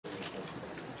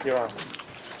You're on.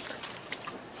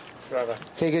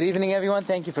 Okay, good evening, everyone.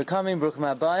 Thank you for coming.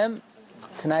 Bruchim Habayim.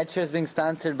 Tonight's shir is being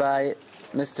sponsored by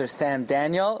Mr. Sam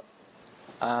Daniel,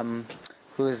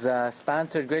 who has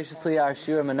sponsored graciously our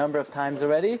shiurim a number of times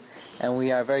already, and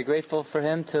we are very grateful for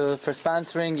him for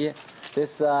sponsoring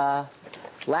this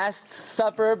last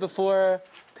supper before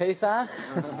Pesach.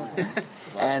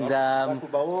 And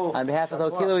on behalf of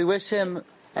Hokila, we wish him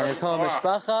and his whole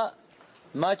mishpacha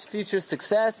much future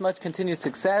success, much continued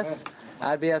success.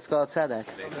 Ad B'Yaskal Tzedek.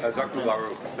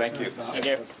 Thank you. Thank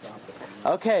you.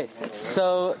 Okay,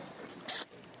 so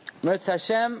Matza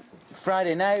Hashem,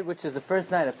 Friday night, which is the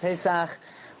first night of Pesach,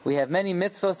 we have many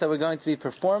mitzvos that we're going to be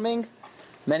performing,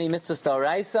 many mitzvos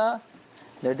d'oraisa.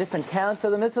 There are different counts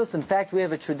of the mitzvos. In fact, we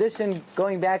have a tradition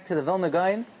going back to the Vilna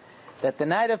Gaon that the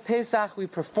night of Pesach we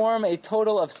perform a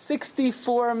total of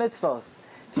 64 mitzvos.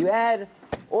 If you add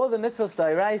all the mitzvos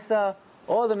d'oraisa,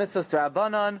 all the mitzvos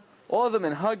d'Rabbanan, all the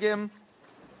minhagim,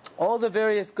 all the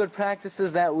various good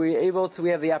practices that we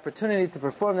have the opportunity to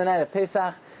perform the night of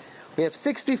Pesach, we have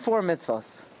 64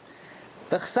 mitzvos.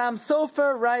 The Chassam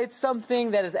Sofer writes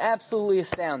something that is absolutely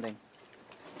astounding.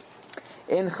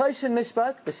 In Choshen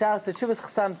Mishpat, the Shalas Teshuvos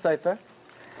Chassam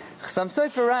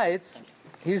Sofer writes,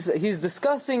 he's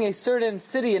discussing a certain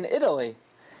city in Italy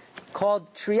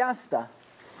called Trieste.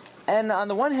 And on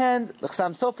the one hand, the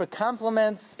Chassam Sofer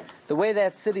compliments the way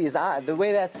that city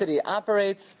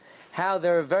operates, how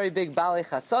they're very big Bali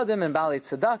Chasadim and Bali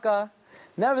Tzedakah.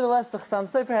 Nevertheless, the Chassam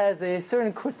Sofer has a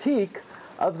certain critique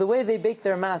of the way they bake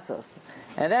their matzos.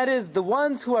 And that is, the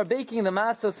ones who are baking the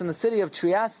matzos in the city of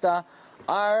Trieste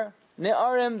are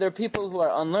Ne'arim, they're people who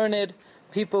are unlearned,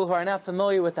 people who are not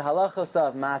familiar with the halachos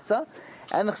of matzah.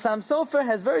 And the Chassam Sofer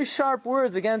has very sharp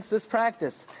words against this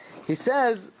practice. He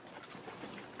says,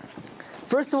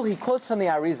 first of all, he quotes from the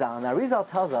Arizal, and the Arizal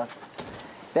tells us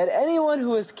that anyone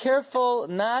who is careful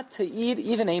not to eat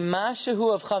even a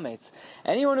mashahu of chametz,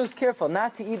 anyone who is careful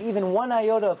not to eat even one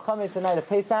iota of chametz the night of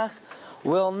Pesach,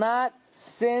 will not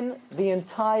sin the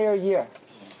entire year.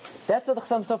 That's what the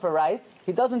Chassam Sofer writes.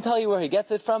 He doesn't tell you where he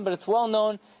gets it from, but it's well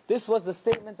known. This was the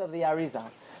statement of the Arizal.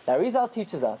 The Arizal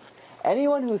teaches us,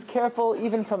 anyone who is careful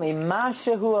even from a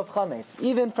mashahu of chametz,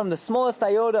 even from the smallest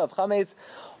iota of chametz,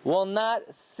 will not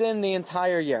sin the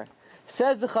entire year.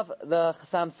 Says the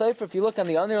Chassam Sofer, if you look on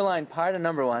the underlined part of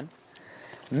number 1,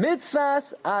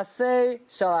 Mitzvahs aseh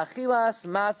shalachilas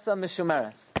matzah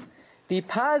mishumeres. The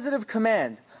positive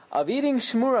command of eating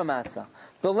shmura matzah,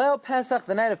 B'leil Pesach,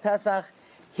 the night of Pesach,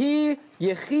 Hi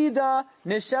yechida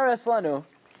nisheres lanu,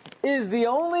 is the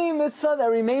only mitzvah that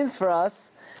remains for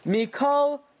us,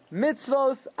 Mikol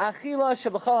mitzvos achila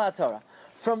shebachol haTorah,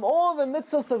 from all the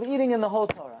mitzvos of eating in the whole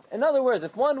Torah. In other words,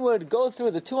 if one would go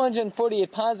through the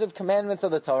 248 positive commandments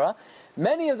of the Torah,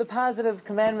 many of the positive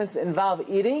commandments involve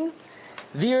eating.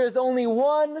 There is only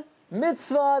one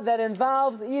mitzvah that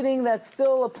involves eating that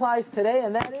still applies today,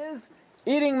 and that is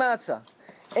eating matzah.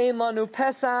 Ein lanu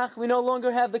Pesach, we no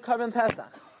longer have the carbon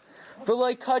Pesach.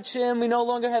 V'loi kachim, we no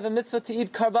longer have a mitzvah to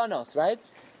eat karbanos, right?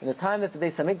 In the time that the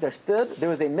Beis HaMikdash stood, there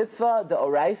was a mitzvah, the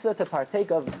oraisa, to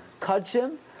partake of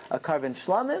kachim, a carbon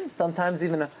shlamim, sometimes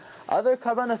even other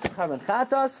karbanos and carbon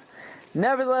chatas.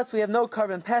 Nevertheless, we have no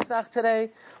carbon Pesach today.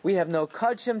 We have no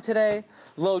kachim today.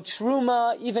 Lo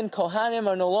truma, even kohanim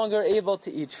are no longer able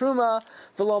to eat truma.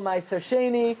 V'lo ma'aser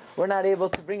sheni, we're not able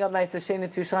to bring up ma'aser sheni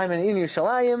to Yerushalayim and in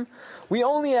Yerushalayim. We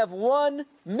only have one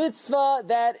mitzvah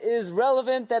that is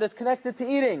relevant, that is connected to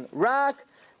eating. Rak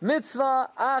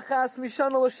mitzvah achas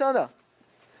mishana l'shana.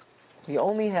 We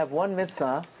only have one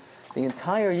mitzvah the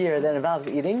entire year that involves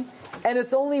eating, and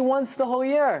it's only once the whole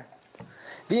year.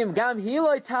 And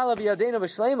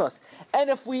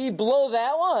if we blow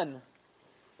that one,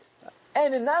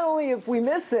 and not only if we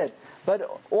miss it,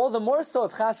 but all the more so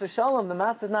if chas v'shalom, the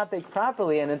matzah is not baked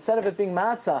properly, and instead of it being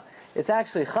matzah, it's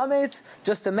actually chametz.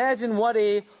 Just imagine what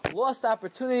a lost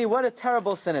opportunity, what a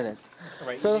terrible sin it is.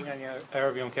 Right, so, eating on your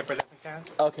Erev Yom Kippur doesn't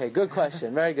count? Okay, good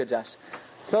question. Very good, Josh.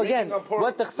 So again,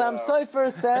 what the Chassam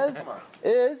Sofer says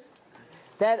is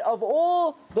that of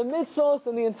all the mitzvos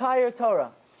in the entire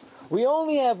Torah, we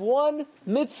only have one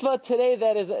mitzvah today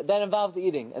that involves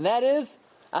eating, and that is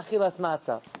achilas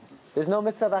matzah. There's no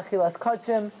mitzvah of achilas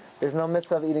kachim. There's no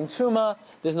mitzvah of eating truma.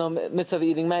 There's no mitzvah of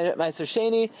eating ma'aser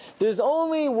sheni. There's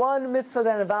only one mitzvah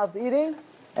that involves eating,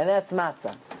 and that's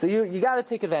matzah. So you got to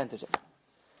take advantage of it.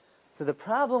 So the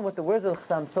problem with the words of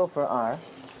Chassam Sofer are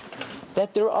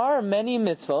that there are many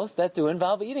mitzvahs that do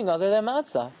involve eating other than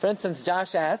matzah. For instance,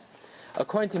 Josh asked,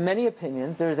 according to many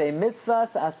opinions, there's a mitzvah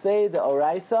aseh de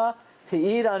oraisa to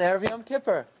eat on Erev Yom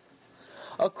Kippur.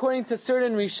 According to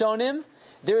certain Rishonim,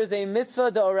 there is a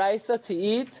mitzvah de oraisa to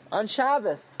eat on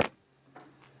Shabbos.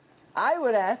 I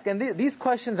would ask, and these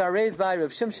questions are raised by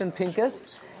Rav Shimshon Pinkus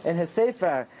in his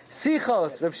Sefer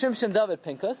Sichos, Rav Shimshon David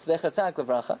Pinkus, Zecher Tzaddik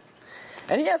Levracha,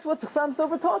 and he asked, what's the Chassam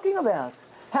Sofer talking about?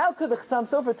 How could the Chassam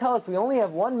Sofer tell us we only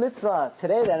have one mitzvah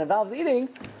today that involves eating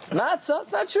matzah?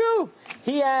 It's not true.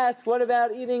 He asked, what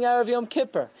about eating Erev Yom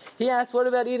Kippur? He asked, what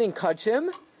about eating kachim?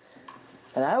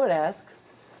 And I would ask,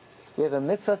 we have a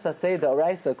mitzvah saseh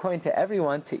d'oraisa according to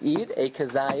everyone to eat a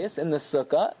kazayas in the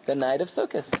sukkah the night of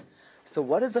Sukkot. So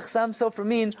what does the Chassam Sofer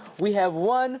mean? We have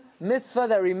one mitzvah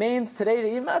that remains today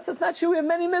to eat matzah. It's not true. We have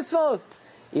many mitzvahs.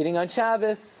 Eating on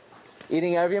Shabbos,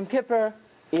 eating Erev Yom Kippur,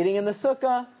 eating in the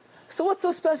sukkah. So what's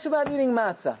so special about eating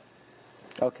matzah?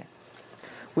 Okay.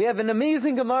 We have an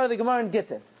amazing Gemara, the Gemara in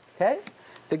Gittin. Okay?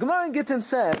 The Gemara in Gittin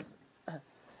says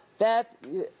that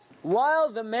while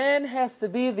the man has to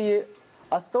be the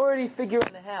authority figure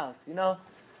in the house,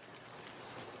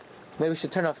 maybe we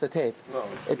should turn off the tape. No.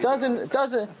 It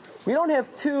doesn't, we don't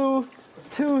have two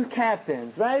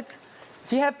captains, right?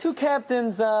 If you have two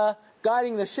captains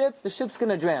guiding the ship's going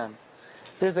to drown.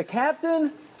 There's a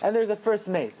captain and there's a first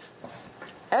mate.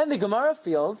 And the Gemara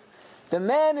feels the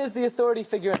man is the authority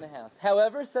figure in the house.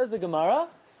 However, says the Gemara,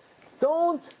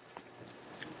 don't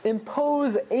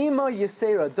impose ema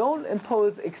yisera. Don't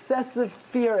impose excessive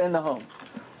fear in the home.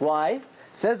 Why?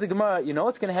 Says the Gemara, you know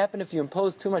what's going to happen if you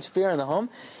impose too much fear in the home?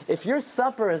 If your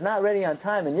supper is not ready on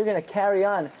time and you're going to carry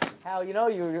on how,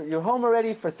 you're home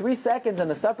already for 3 seconds and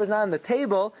the supper's not on the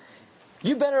table,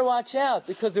 you better watch out,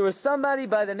 because there was somebody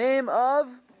by the name of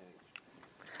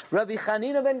Rabbi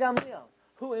Chanina ben Gamliel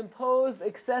who imposed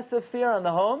excessive fear on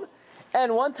the home.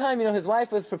 And one time, his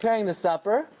wife was preparing the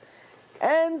supper,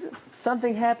 and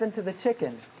something happened to the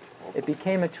chicken. It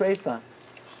became a treifa.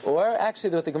 Or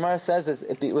actually, what the Gemara says is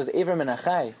it was Ever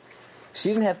Menachai. She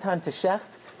didn't have time to shecht.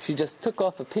 She just took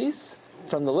off a piece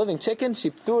from the living chicken.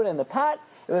 She threw it in the pot.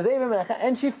 It was Ever Menachai,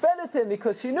 and she fed it to him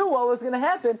because she knew what was going to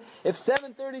happen if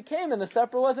 7:30 came and the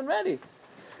supper wasn't ready.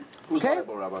 Who's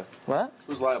liable, Rabbi? What?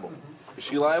 Who's liable? Is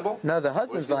she liable? No, the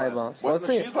husband's liable. Well,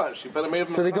 see. She's liable. She better made him.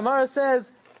 So the Gemara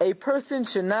says a person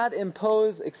should not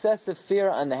impose excessive fear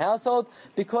on the household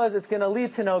because it's going to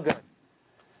lead to no good.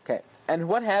 Okay, and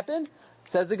what happened?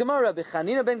 Says the Gemara, Rabbi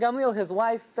Chanina ben Gamliel, his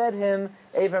wife fed him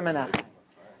Ever Menachai.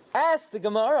 Ask the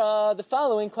Gemara the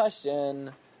following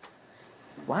question.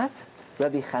 What?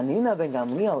 Rabbi Chanina ben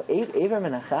Gamliel ate Ever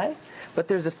Menachai? But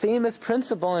there's a famous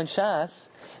principle in Shas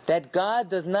that God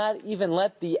does not even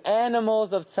let the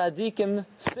animals of tzaddikim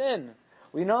sin.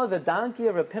 We know the donkey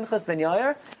of Reb Pinchas ben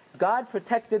Yair, God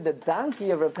protected the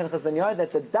donkey of Reb Pinchas ben Yair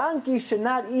that the donkey should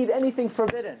not eat anything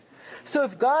forbidden. So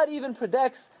if God even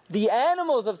protects the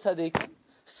animals of tzaddikim,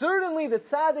 certainly the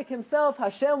tzaddik himself,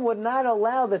 Hashem would not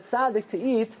allow the tzaddik to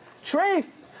eat treif.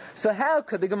 So how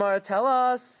could the Gemara tell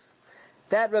us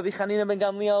that Rabbi Chanina ben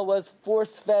Gamliel was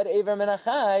force-fed Ever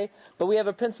Menachai, but we have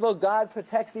a principle, God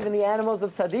protects even the animals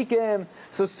of tzaddikim,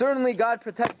 so certainly God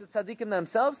protects the tzaddikim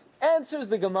themselves? Answers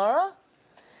the Gemara,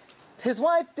 his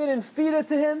wife didn't feed it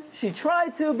to him, she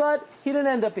tried to, but he didn't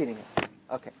end up eating it.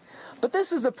 Okay. But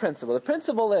this is the principle. The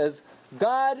principle is,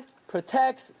 God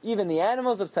protects even the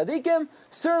animals of tzaddikim,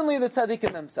 certainly the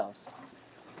tzaddikim themselves.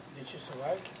 Did she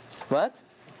survive? What?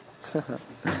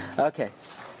 Okay.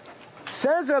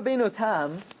 Says Rabbeinu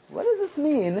Tam, what does this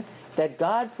mean that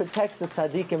God protects the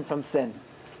tzaddikim from sin?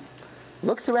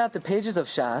 Look throughout the pages of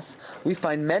Shas, we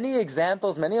find many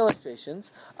examples, many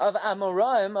illustrations of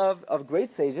Amoraim, of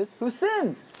great sages, who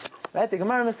sinned. Right? The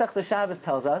Gemara Masechta Shabbos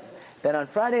tells us that on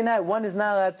Friday night one is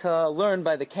not allowed to learn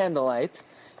by the candlelight.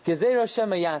 Gezero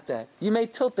shemayate. You may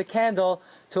tilt the candle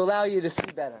to allow you to see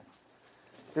better.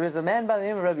 There was a man by the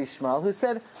name of Rabbi Shmuel who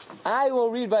said, I will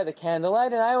read by the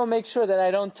candlelight and I will make sure that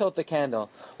I don't tilt the candle.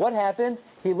 What happened?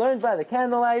 He learned by the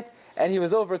candlelight and he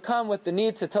was overcome with the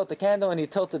need to tilt the candle, and he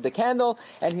tilted the candle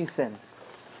and he sinned.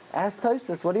 Ask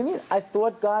Tosfos, what do you mean? I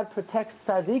thought God protects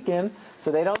tzaddikim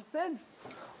so they don't sin.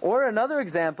 Or another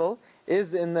example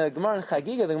is in the Gemara in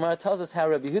Chagiga. The Gemara tells us how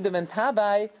Rabbi Yehuda ben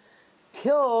Tabai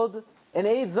killed an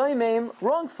Eid Zoymim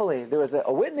wrongfully. There was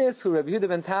a witness who Rabbi Yehuda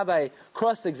ben Tabai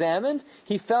cross-examined.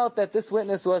 He felt that this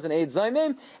witness was an Eid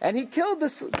Zoymim, and he killed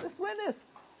this witness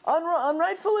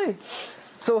unrightfully.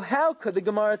 So how could the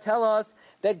Gemara tell us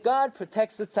that God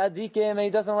protects the tzaddikim and He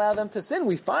doesn't allow them to sin?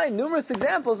 We find numerous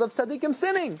examples of tzaddikim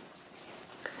sinning.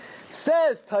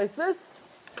 Says Tosfos,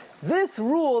 this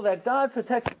rule that God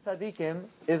protects the tzaddikim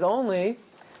is only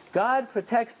God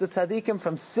protects the tzaddikim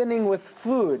from sinning with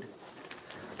food.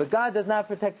 But God does not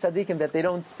protect tzaddikim that they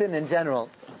don't sin in general.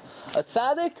 A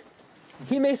tzaddik,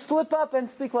 he may slip up and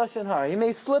speak lashon hara. He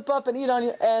may slip up and eat on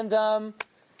you, and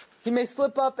he may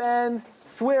slip up and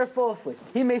swear falsely.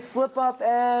 He may slip up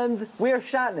and wear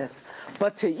shatnez.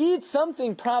 But to eat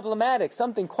something problematic,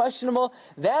 something questionable,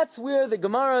 that's where the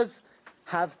Gemara's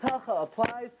Havtacha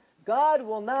applies. God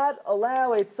will not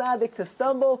allow a tzaddik to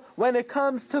stumble when it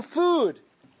comes to food.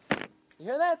 You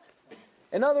hear that?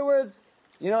 In other words,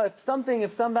 if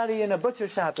somebody in a butcher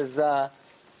shop is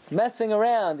messing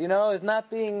around, is not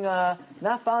following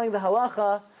the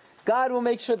halacha, God will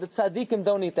make sure that tzaddikim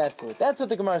don't eat that food. That's what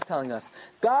the Gemara is telling us.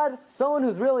 Someone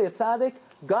who's really a tzaddik,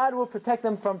 God will protect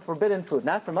them from forbidden food,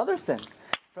 not from other sin.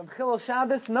 From chilul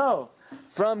Shabbos, no.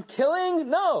 From killing,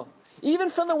 no. Even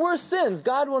from the worst sins,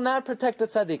 God will not protect the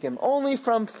tzaddikim, only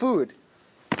from food.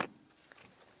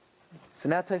 So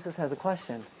now Tosfos has a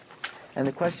question. And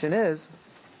the question is,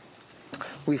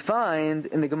 we find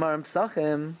in the Gemara in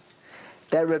Pesachim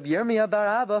that Rabbi Yirmiyah bar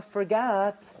Abba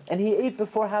forgot and he ate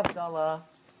before Havdalah.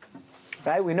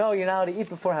 Right? We know you're not allowed to eat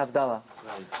before Havdalah.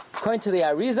 Right. According to the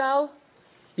Arizal,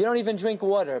 you don't even drink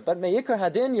water. But Me'ikar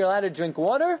Hadin, you're allowed to drink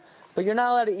water, but you're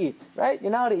not allowed to eat. Right?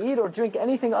 You're not allowed to eat or drink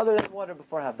anything other than water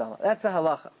before Havdalah. That's the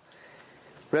halacha.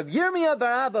 Rabbi Yirmiyah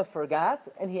bar Abba forgot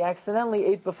and he accidentally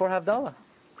ate before Havdalah.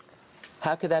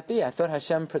 How could that be? I thought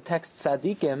Hashem protects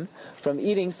tzaddikim from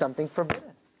eating something forbidden.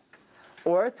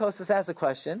 Or, Tosfos asks a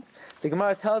question. The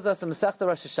Gemara tells us in Masechta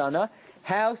Rosh Hashanah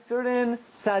how certain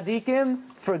tzaddikim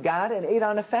forgot and ate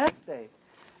on a fast day.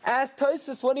 Ask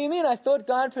Tosfos, what do you mean? I thought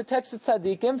God protects the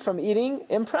tzaddikim from eating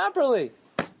improperly.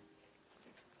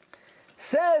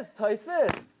 Says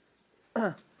Tosfos.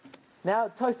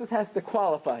 Now, Tosfos has to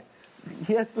qualify.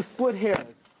 He has to split hairs.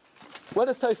 What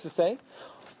does Tosfos say?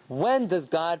 When does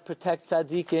God protect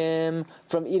tzaddikim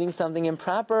from eating something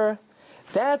improper?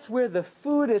 That's where the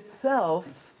food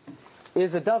itself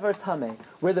is a davar tameh,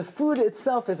 where the food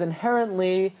itself is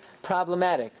inherently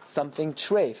problematic, something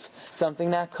treif, something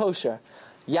not kosher,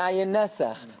 yayin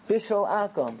nesach, bishul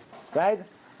akum, right?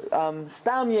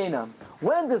 Stam yenam.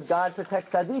 When does God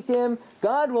protect tzaddikim?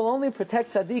 God will only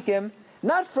protect tzaddikim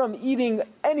not from eating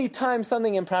any time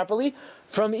something improperly,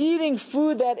 from eating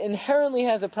food that inherently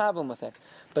has a problem with it.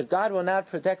 But God will not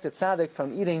protect a tzaddik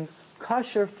from eating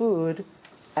kosher food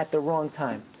at the wrong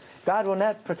time. God will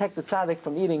not protect the tzaddik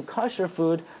from eating kosher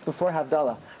food before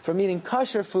Havdalah, from eating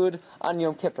kosher food on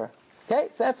Yom Kippur. Okay?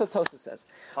 So that's what Tosfos says.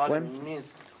 It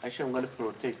means Hashem going to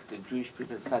protect the Jewish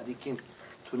people, tzaddikim,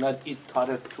 to not eat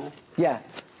taref too? Yeah.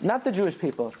 Not the Jewish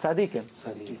people, tzaddikim.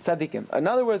 Tzaddikim. In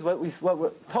other words, what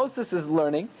Tosfos is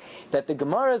learning, that the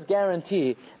Gemara's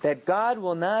guarantee that God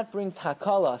will not bring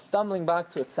takala, stumbling block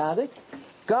to a tzaddik.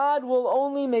 God will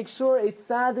only make sure a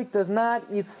tzaddik does not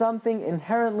eat something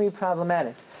inherently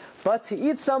problematic. But to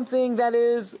eat something that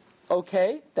is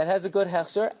okay, that has a good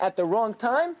hechsher, at the wrong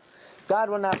time, God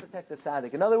will not protect the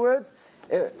tzaddik. In other words,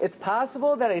 it's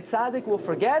possible that a tzaddik will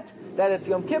forget that it's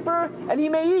Yom Kippur and he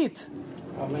may eat.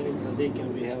 How many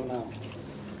tzaddikim we have now?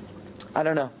 I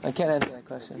don't know. I can't answer that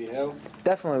question. We have?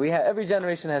 Definitely. We have. Every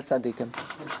generation has tzaddikim.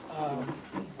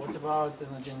 What about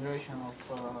in the generation of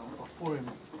Purim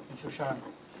in Shushan?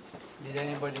 Did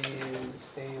anybody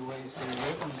stay away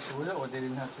from the Suda, or they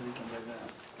didn't have tzaddikim like that?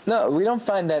 No, we don't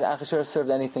find that Achashur served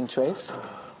anything treif.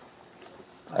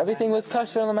 Everything was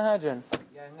kosher on the Mahadran.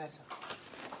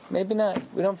 Maybe not.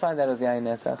 We don't find that it was Yain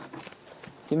Nesach.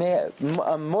 He may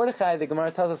Mordechai, the Gemara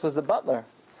tells us, was the butler.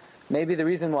 Maybe the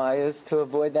reason why is to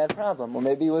avoid that problem. Or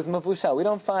maybe he was Mavushal. We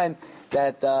don't find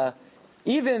that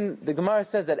even the Gemara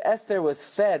says that Esther was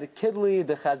fed Kidli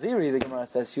the Chaziri, the Gemara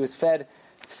says. She was fed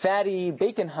fatty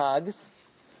bacon hogs.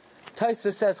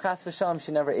 Tosfos says Chas v'shalom,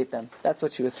 she never ate them. That's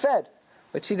what she was fed.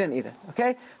 But she didn't eat it.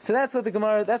 Okay? So that's what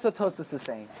Tosfos is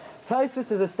saying.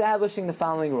 Tosfos is establishing the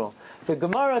following rule. The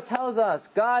Gemara tells us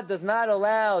God does not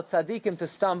allow tzaddikim to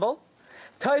stumble.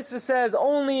 Tosfos says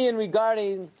only in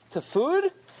regarding to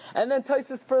food. And then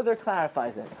Tosfos further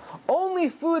clarifies it. Only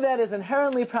food that is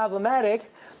inherently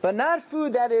problematic, but not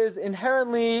food that is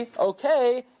inherently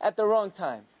okay at the wrong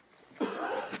time.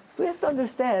 So we have to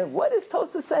understand, what is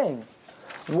Tosfos saying?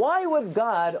 Why would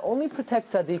God only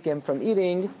protect tzaddikim from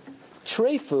eating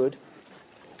tray food,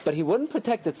 but he wouldn't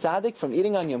protect the tzaddik from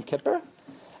eating on Yom Kippur?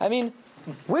 I mean,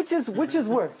 which is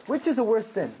worse? Which is a worse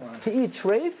sin? To eat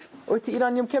treif or to eat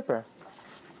on Yom Kippur?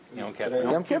 Yom Kippur.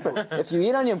 Yom Kippur. If you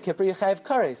eat on Yom Kippur, you chayav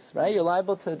kares, right? You're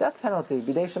liable to the death penalty,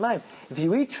 bidei shemayim. If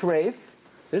you eat treif,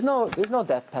 there's no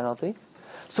death penalty.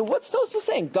 So what's Tosfos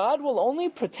saying? God will only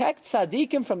protect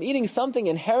tzaddikim from eating something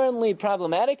inherently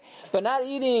problematic, but not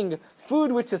eating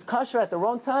food which is kosher at the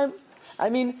wrong time? I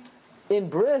mean, in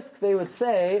Brisk, they would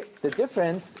say the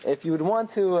difference, if you would want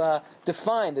to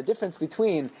define the difference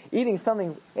between eating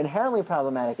something inherently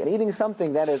problematic and eating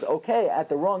something that is okay at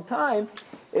the wrong time,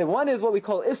 one is what we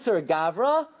call Isser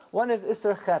Gavra, one is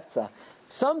Isser Chefza.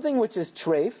 something which is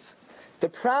treif. The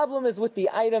problem is with the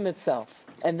item itself.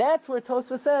 And that's where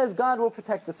Tosfos says God will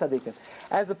protect the tzaddikim.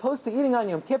 As opposed to eating on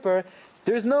Yom Kippur,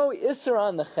 there's no isser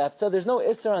on the chefza, there's no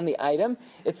isser on the item.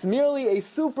 It's merely a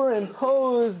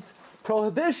superimposed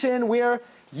prohibition where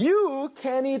you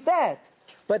can't eat that.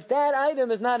 But that item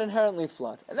is not inherently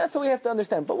flawed. And that's what we have to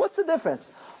understand. But what's the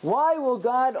difference? Why will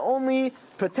God only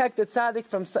protect the tzaddik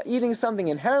from eating something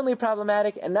inherently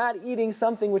problematic and not eating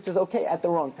something which is okay at the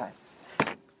wrong time?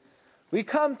 We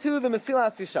come to the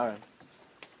Mesilas Yesharim.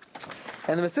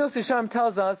 And the Mesilas Yesharim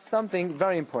tells us something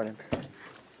very important.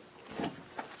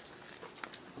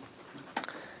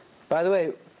 By the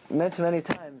way, mentioned many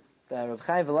times that Reb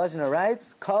Chaim Volozhiner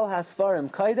writes, Kol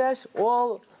Hasfarim Kodesh,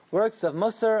 all works of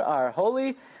Musar are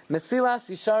holy. Mesilas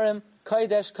Yesharim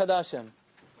Kodesh Kadashim.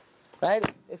 Right?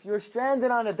 If you're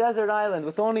stranded on a desert island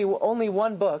with only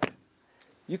one book,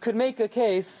 you could make a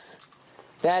case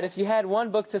that if you had one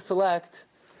book to select,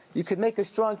 you could make a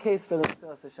strong case for the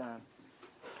Mesilas Yesharim.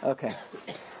 Okay.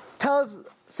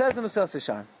 Says the Mesilas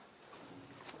Yesharim.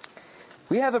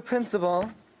 We have a principle.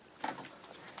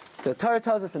 The Torah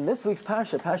tells us in this week's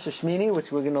Parsha Shmini,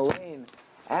 which we're going to learn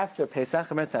after Pesach,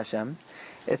 Matza Hashem,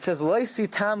 it says, Lo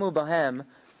sitamu bahem,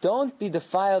 don't be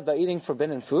defiled by eating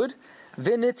forbidden food.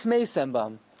 Vinit meisem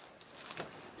bam.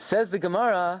 Says the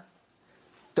Gemara,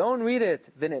 don't read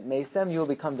it, vinit meisem, you will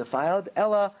become defiled.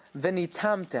 Ella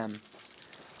vinitamtem.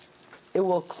 It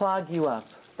will clog you up.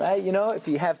 Right? You know, if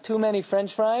you have too many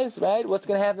French fries, right, what's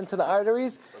going to happen to the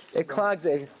arteries? It clogs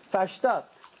it. Fashed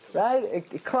up. Right?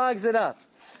 It clogs it up.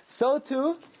 So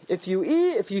too, if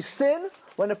you sin,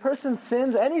 when a person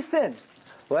sins, any sin,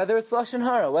 whether it's Lashon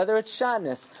Hara, whether it's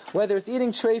Shatnez, whether it's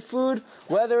eating tray food,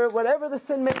 whatever the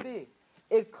sin may be,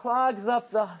 it clogs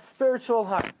up the spiritual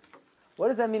heart. What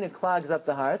does that mean, it clogs up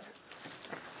the heart?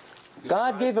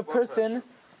 God gave a person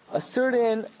a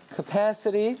certain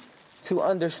capacity to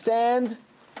understand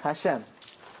Hashem.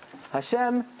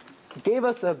 Hashem gave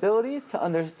us the ability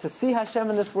to see Hashem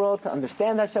in this world, to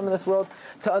understand Hashem in this world,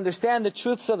 to understand the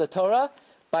truths of the Torah.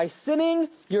 By sinning,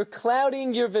 you're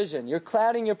clouding your vision, you're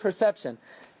clouding your perception.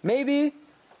 Maybe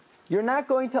you're not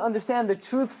going to understand the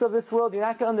truths of this world, you're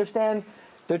not going to understand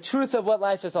the truth of what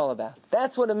life is all about.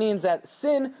 That's what it means that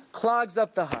sin clogs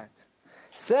up the heart.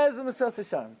 Says the Mesilas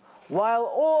Yesharim, while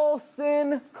all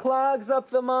sin clogs up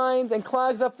the mind and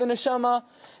clogs up the neshama,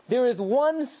 there is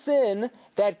one sin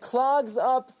that clogs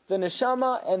up the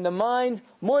neshama and the mind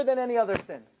more than any other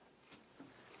sin.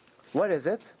 What is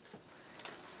it?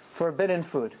 Forbidden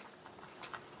food.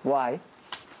 Why?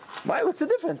 Why? What's the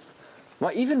difference?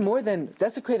 Why, even more than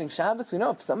desecrating Shabbos? We know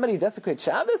if somebody desecrates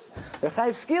Shabbos, they're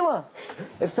chayiv skila.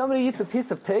 If somebody eats a piece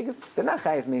of pig, they're not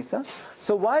chayiv misa.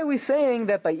 So why are we saying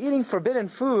that by eating forbidden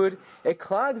food, it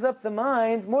clogs up the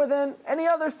mind more than any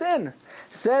other sin?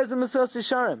 Says the Mesilas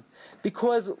Yesharim.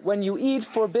 Because when you eat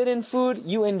forbidden food,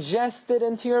 you ingest it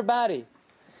into your body.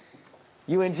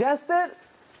 You ingest it,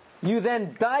 you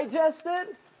then digest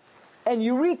it, and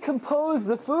you recompose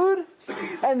the food,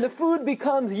 and the food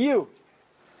becomes you.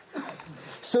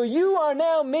 So you are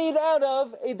now made out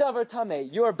of a davar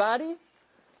tameh. Your body,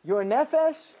 your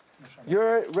nefesh,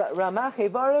 your ramach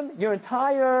evarim, your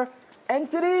entire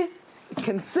entity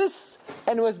consists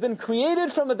and has been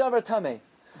created from a davar tameh.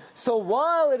 So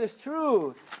while it is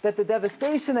true that the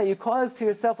devastation that you cause to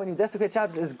yourself when you desecrate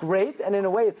Shabbos is great, and in a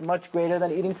way it's much greater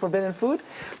than eating forbidden food,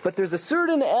 but there's a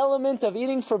certain element of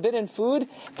eating forbidden food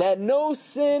that no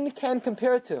sin can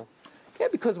compare to. Yeah,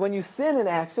 because when you sin in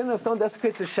action, if someone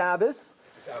desecrates the Shabbos,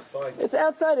 it's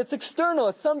outside, it's external,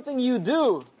 it's something you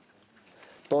do.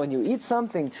 But when you eat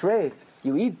something treif,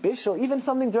 you eat bishul, even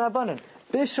something drabanan,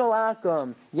 bishul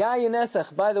akum, yayin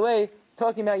esach. By the way,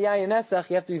 talking about yayin esach,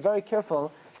 you have to be very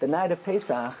careful. The night of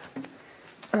Pesach,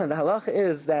 the halacha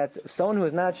is that someone who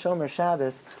is not Shomer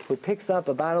Shabbos, who picks up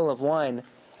a bottle of wine,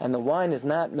 and the wine is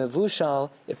not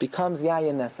mevushal, it becomes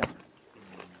yayin nesach.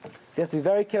 So you have to be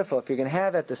very careful. If you're going to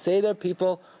have at the Seder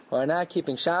people who are not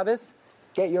keeping Shabbos,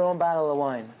 get your own bottle of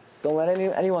wine. Don't let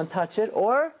anyone touch it,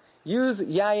 or use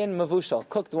yayin mevushal,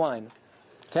 cooked wine.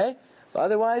 Okay? But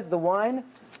otherwise, the wine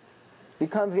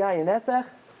becomes yayin nesach,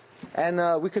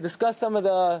 and we could discuss some of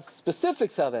the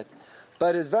specifics of it.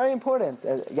 But it's very important.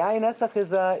 Yayin esach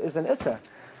is an isser.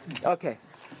 Okay.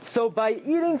 So by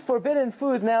eating forbidden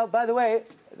foods, now, by the way,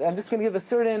 I'm just going to give a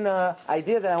certain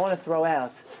idea that I want to throw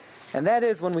out. And that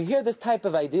is, when we hear this type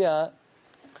of idea,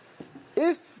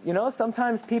 if,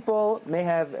 sometimes people may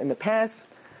have in the past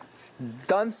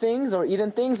done things or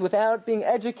eaten things without being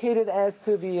educated as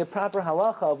to the proper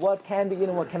halacha of what can be eaten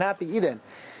and what cannot be eaten.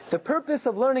 The purpose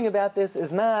of learning about this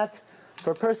is not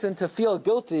for a person to feel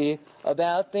guilty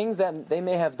about things that they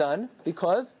may have done,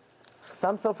 because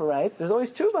Chassam Sofer writes, there's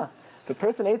always tshuva. If a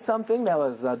person ate something that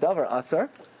was davar asar,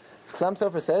 Chassam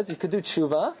Sofer says you could do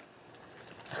tshuva.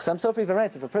 Chassam Sofer even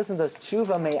writes, if a person does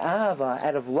tshuva me'ava,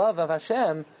 out of love of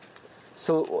Hashem,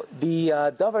 so the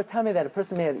davar tameh that a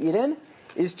person may have eaten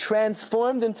is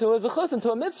transformed into a zechus,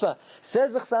 into a mitzvah.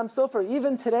 Says the Chassam Sofer,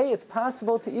 even today it's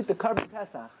possible to eat the carbon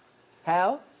pesach.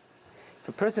 How? If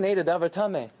a person ate a davar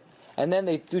tameh, and then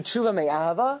they do tshuva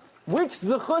me'ava, which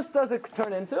zechus does it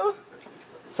turn into?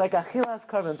 It's like achilas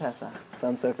carbon pesach.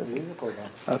 Some surface.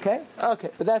 Okay,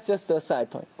 but that's just a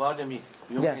side point. Pardon me.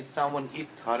 You Yeah. mean someone eat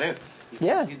taref?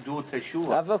 Yeah. He do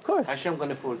teshuvah. Of course. Hashem going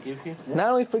to forgive him? Not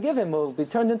only forgive him, will be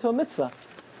turned into a mitzvah.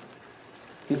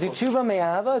 You do tshuva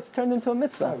me'ava, it's turned into a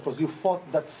mitzvah. Because you fought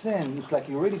that sin, it's like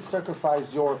you really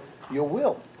sacrifice your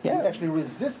will. Yeah. You actually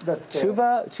resist that.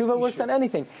 Tshuva works issue. on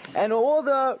anything. And all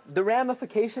the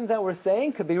ramifications that we're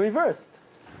saying could be reversed.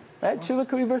 Right? Tshuva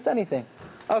could reverse anything.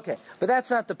 Okay, but that's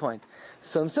not the point.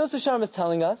 So Mesilas Yesharim is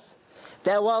telling us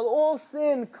that while all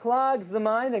sin clogs the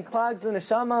mind and clogs the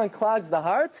neshama and clogs the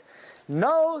heart,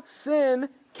 no sin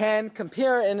can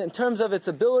compare in terms of its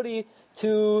ability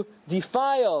to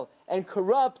defile and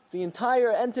corrupt the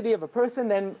entire entity of a person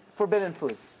than forbidden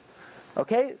foods.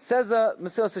 Okay, says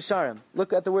Mesilas Yesharim.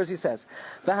 Look at the words he says.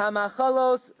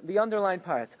 V'hamachalos, the underlined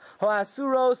part.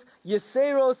 Ho'asuros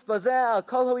yeseros bazeh al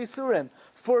kol ho'isurim.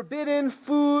 Forbidden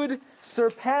food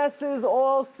surpasses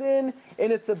all sin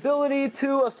in its ability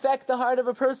to affect the heart of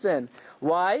a person.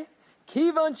 Why?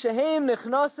 Kivan shehem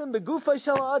nechnasim begufay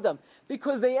shel adam.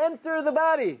 Because they enter the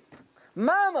body.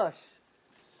 Mamash.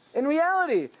 In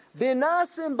reality,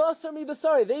 b'nasim basar mi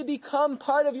basari. They become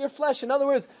part of your flesh. In other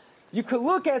words, you could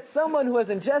look at someone who has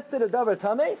ingested a davar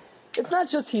tameh. It's not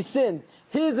just he sinned.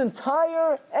 His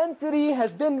entire entity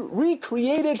has been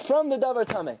recreated from the davar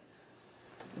tameh.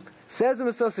 Says the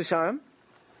Mesilas Yesharim,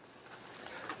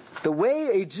 the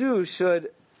way a Jew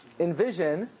should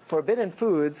envision forbidden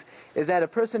foods is that a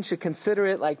person should consider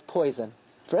it like poison.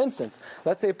 For instance,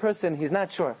 let's say a person, he's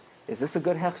not sure, is this a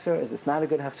good hechsher? Is this not a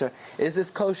good hechsher? Is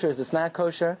this kosher? Is this not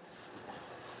kosher?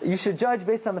 You should judge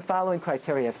based on the following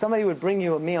criteria. If somebody would bring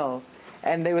you a meal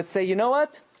and they would say, you know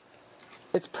what?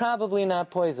 It's probably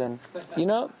not poison. You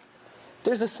know?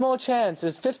 There's a small chance,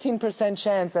 there's 15%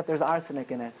 chance that there's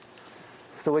arsenic in it.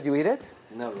 So would you eat it?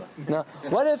 Never. No.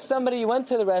 What if somebody went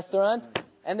to the restaurant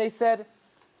and they said,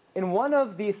 in one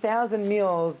of the 1,000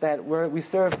 meals that we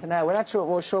serve tonight, we're not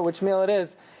sure which meal it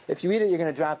is. If you eat it, you're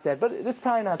going to drop dead. But it's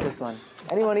probably not this one.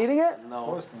 Anyone eating it?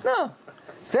 No. No.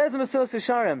 Says the Mesilas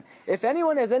Yesharim, if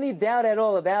anyone has any doubt at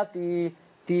all about the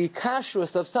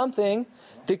kashrus of something,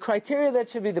 the criteria that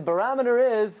should be the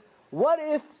barometer is, what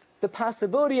if the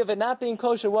possibility of it not being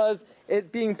kosher was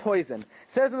it being poison?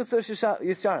 Says the Mesilas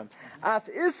Yesharim, Af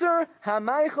iser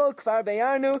hamaychol kvar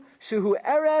beyarnu shuhu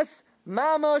eres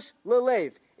mamosh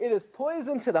lelev. It is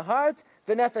poison to the heart,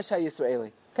 v'nefesh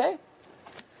ha-Yisraeli. Okay?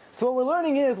 So what we're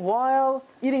learning is, while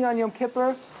eating on Yom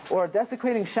Kippur, or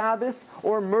desecrating Shabbos,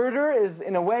 or murder is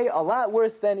in a way a lot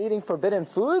worse than eating forbidden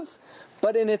foods,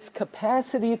 but in its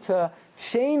capacity to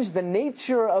change the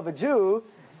nature of a Jew,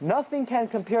 nothing can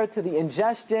compare to the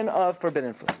ingestion of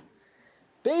forbidden food.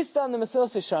 Based on the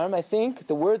Mesilas Yesharim, I think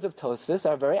the words of Tosfos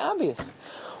are very obvious.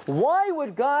 Why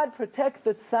would God protect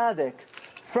the tzaddik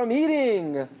from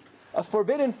eating a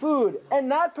forbidden food and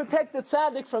not protect the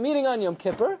tzaddik from eating on Yom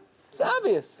Kippur? It's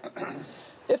obvious.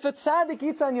 If a tzaddik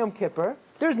eats on Yom Kippur,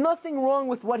 there's nothing wrong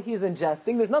with what he's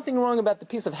ingesting. There's nothing wrong about the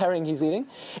piece of herring he's eating.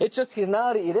 It's just he's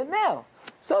not allowed to eat it now.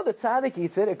 So the tzaddik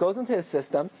eats it. It goes into his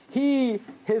system.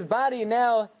 His body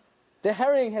now, the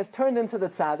herring has turned into the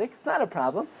tzaddik. It's not a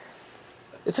problem.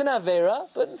 It's an avera,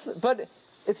 but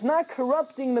it's not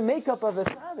corrupting the makeup of the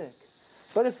tzaddik.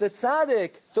 But if the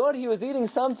tzaddik thought he was eating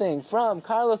something from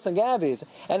Carlos and Gabby's,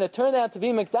 and it turned out to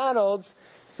be McDonald's,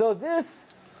 so this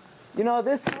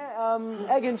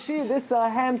egg and cheese, this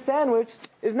ham sandwich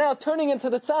is now turning into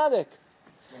the tzaddik,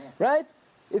 right?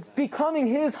 It's becoming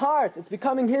his heart, it's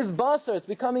becoming his basar, it's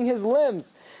becoming his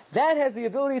limbs. That has the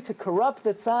ability to corrupt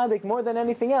the tzaddik more than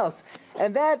anything else.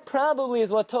 And that probably is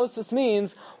what Tosfos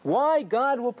means, why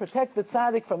God will protect the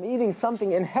tzaddik from eating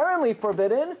something inherently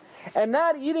forbidden, and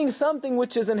not eating something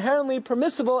which is inherently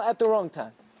permissible at the wrong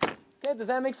time. Okay, does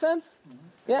that make sense?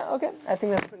 Yeah, okay, I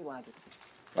think that's pretty logical.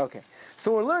 Okay,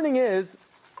 so what we're learning is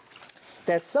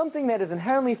that something that is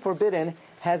inherently forbidden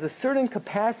has a certain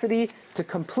capacity to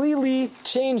completely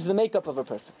change the makeup of a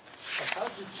person. But how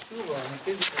should tshuva on a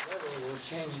physical level will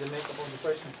change the makeup of the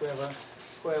person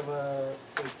whoever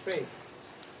is prayed?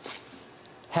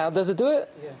 How does it do it?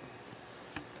 Yeah.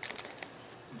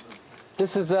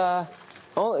 This is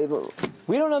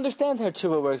we don't understand how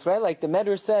tshuva works, right? Like the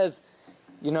Medrash says,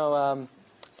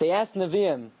 They asked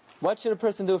Nevi'im, what should a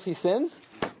person do if he sins?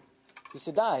 He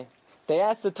should die. They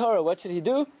asked the Torah, what should he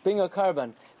do? Bring a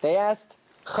carbon. They asked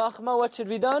Chachma, what should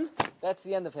be done? That's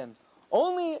the end of him.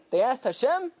 Only they asked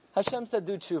Hashem, Hashem said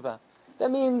do tshuva. That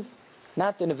means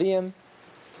not the Nevi'im,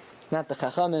 not the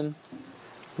Chachamim,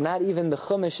 not even the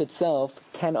Chumash itself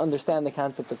can understand the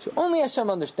concept of tshuva. Only Hashem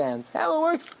understands. How it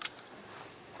works?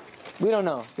 We don't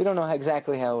know. We don't know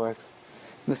exactly how it works.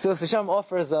 Mesilas Hashem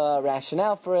offers a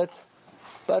rationale for it,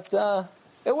 but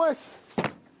it works.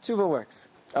 Tshuva works.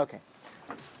 Okay.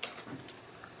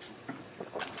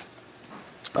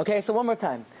 Okay, so one more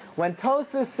time. When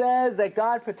Tosfos says that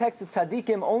God protects the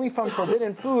tzaddikim only from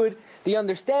forbidden food, the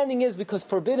understanding is because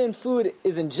forbidden food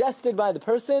is ingested by the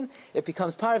person, it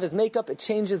becomes part of his makeup, it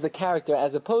changes the character,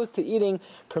 as opposed to eating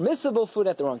permissible food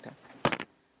at the wrong time.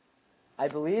 I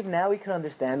believe now we can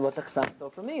understand what the Chassam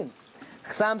Sofer means.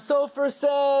 Chassam Sofer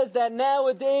says that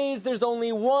nowadays there's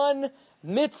only one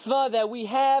mitzvah that we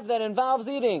have that involves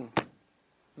eating.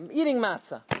 Eating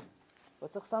matzah.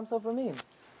 What's the Chassam Sofer mean?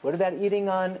 What about eating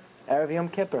on Erev Yom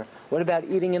Kippur? What about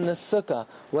eating in the sukkah?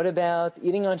 What about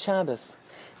eating on Shabbos?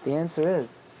 The answer is,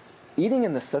 eating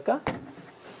in the sukkah?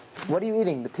 What are you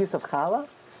eating? The piece of challah?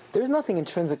 There's nothing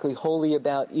intrinsically holy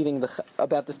about eating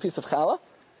about this piece of challah.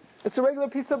 It's a regular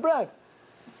piece of bread.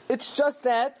 It's just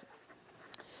that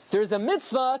there's a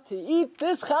mitzvah to eat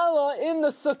this challah in the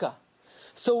sukkah.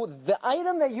 So the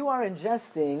item that you are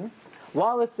ingesting,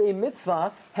 while it's a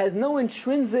mitzvah, has no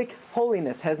intrinsic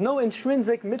holiness, has no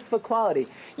intrinsic mitzvah quality.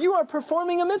 You are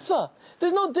performing a mitzvah.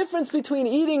 There's no difference between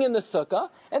eating in the sukkah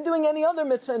and doing any other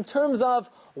mitzvah in terms of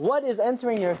what is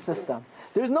entering your system.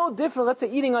 There's no difference, let's say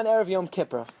eating on Erev Yom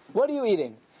Kippur. What are you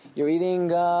eating? You're eating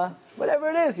whatever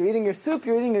it is. You're eating your soup,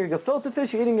 you're eating your gefilte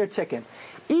fish, you're eating your chicken.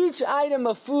 Each item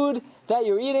of food that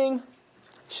you're eating,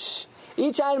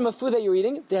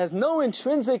 there has no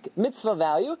intrinsic mitzvah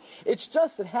value. It's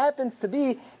just it happens to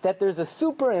be that there's a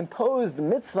superimposed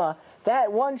mitzvah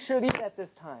that one should eat at this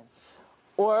time.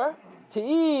 Or to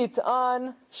eat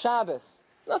on Shabbos.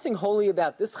 Nothing holy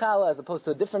about this challah as opposed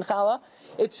to a different challah.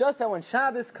 It's just that when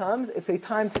Shabbos comes, it's a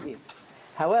time to eat.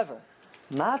 However,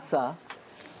 matzah,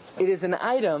 it is an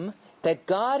item that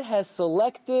God has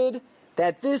selected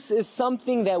that this is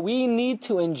something that we need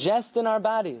to ingest in our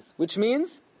bodies. Which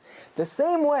means, the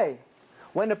same way,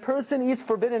 when a person eats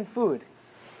forbidden food,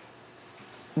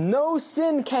 no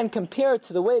sin can compare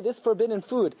to the way this forbidden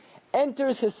food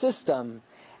enters his system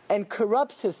and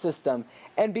corrupts his system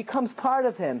and becomes part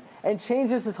of him and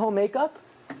changes his whole makeup.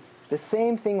 The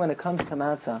same thing when it comes to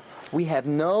matzah. We have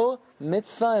no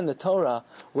mitzvah in the Torah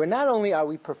where not only are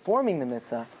we performing the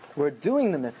mitzvah, we're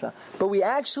doing the mitzvah, but we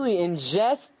actually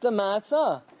ingest the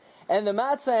matzah. And the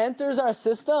matzah enters our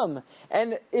system,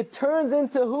 and it turns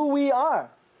into who we are.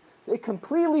 It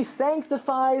completely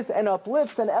sanctifies and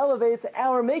uplifts and elevates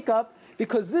our makeup,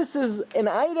 because this is an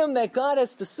item that God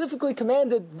has specifically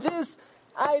commanded. This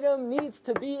item needs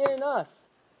to be in us.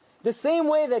 The same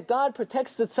way that God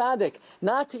protects the tzaddik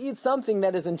not to eat something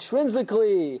that is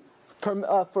intrinsically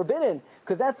forbidden,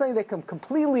 because that's something that can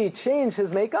completely change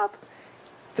his makeup.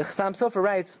 The Chassam Sofer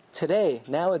writes, today,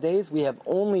 nowadays, we have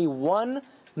only one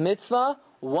mitzvah,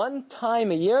 one time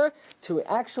a year, to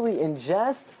actually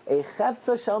ingest a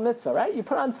chevtza shel mitzvah, right? You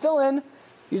put on tefillin,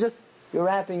 you're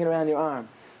wrapping it around your arm.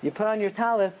 You put on your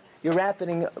talis, you're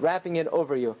wrapping it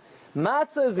over you.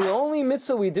 Matzah is the only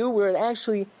mitzvah we do where it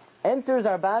actually enters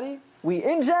our body. We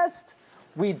ingest,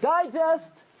 we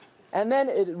digest, and then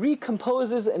it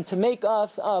recomposes and to make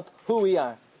us up who we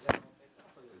are.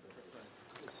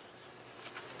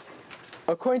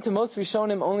 According to most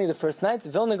Rishonim, only the first night. The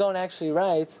Vilna Gaon actually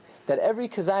writes that every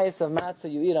kazayas of matzah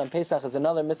you eat on Pesach is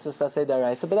another mitzvah saseh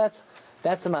daraisa, but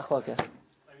that's a machlokas.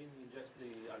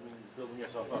 Building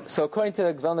yourself up. So according to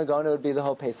the Vilna Gaon, it would be the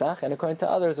whole Pesach, and according to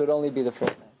others, it would only be the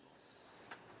first night.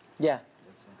 Yeah.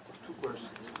 Two questions.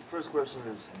 First question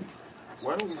is,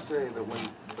 why don't we say that when,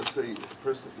 let's say, a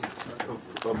person eats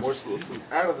a morsel of food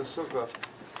out of the sukkah,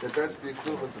 that's the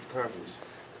equivalent of tarfus?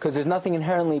 Because there's nothing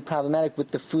inherently problematic with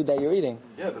the food that you're eating.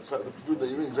 Yeah, the food that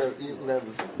you're eating is eaten out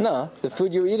of the sukkah. No, the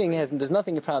food you're eating there's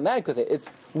nothing problematic with it. It's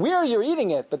where you're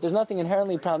eating it, but there's nothing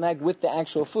inherently problematic with the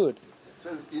actual food. It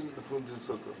says eating the food in the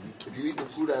sukkah. If you eat the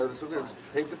food out of the sukkah,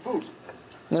 take the food.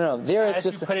 No, there it's As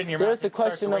just you put it in your there mouth, it's a it starts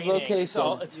question of raining, location.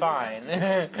 So it's fine.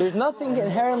 There's nothing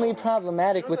inherently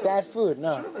problematic with that food.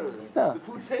 No, Sure there is. no, The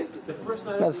food's tainted.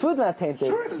 no. The food's not tainted.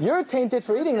 Sure it is. You're tainted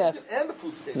for eating that. And the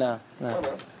food's tainted. No. Why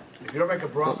not? You don't make a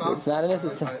bracha? It's not an issue.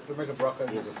 You don't make a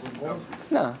bracha with the food bowl?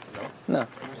 No.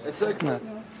 And second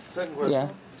question. Yeah.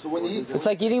 So when you eat, It's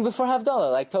like eating before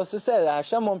Havdalah. Like Tosfos said,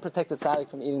 Hashem won't protect the tzaddik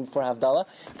from eating before Havdalah,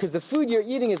 because the food you're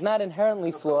eating is not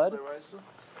inherently flawed.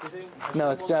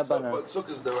 No, it's Rabbanan. But Sukkah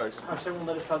is the rice.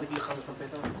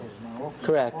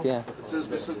 Correct, yeah. It says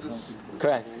Sukkah.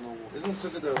 Correct. Isn't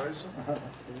Sukkah the rice?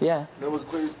 Yeah. That would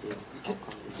equate.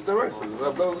 It's the rice.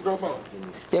 That was a drop out.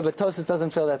 Yeah, but Tosfos doesn't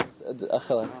feel that's a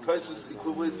chiluk. Price is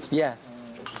equivalent to. Yeah.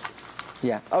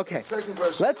 Yeah, okay. Second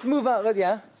question. Let's move on.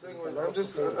 Yeah. Second question.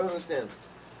 I don't understand.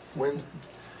 When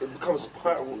it becomes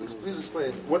part, please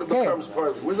explain. What it becomes part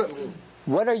of it. What does that mean?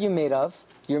 What are you made of?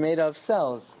 You're made of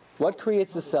cells. What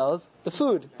creates the cells? The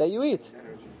food that you eat.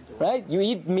 Right? You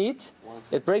eat meat,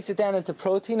 it breaks it down into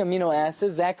protein, amino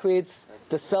acids, that creates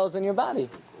the cells in your body.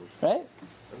 Right?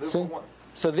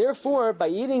 So therefore, by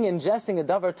eating, ingesting a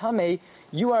davar tameh,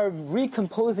 you are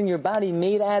recomposing your body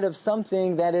made out of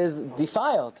something that is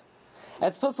defiled.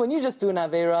 As opposed to when you just do an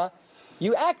avera,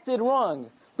 you acted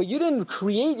wrong, but you didn't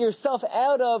create yourself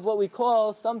out of what we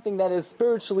call something that is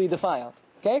spiritually defiled.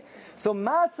 Okay? So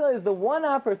matzah is the one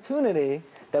opportunity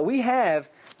that we have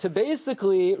to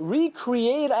basically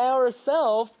recreate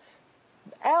ourselves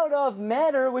out of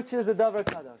matter which is a davar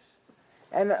kadosh.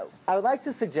 And I would like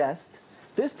to suggest,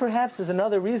 this perhaps is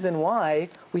another reason why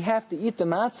we have to eat the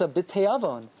matzah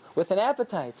b'te'avon, with an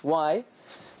appetite. Why?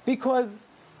 Because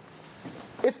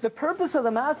if the purpose of the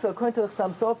matzah, according to the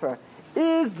Chassam Sofer,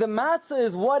 is the matzah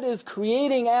is what is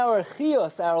creating our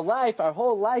chiyos, our life, our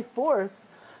whole life force,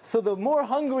 so the more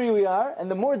hungry we are,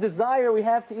 and the more desire we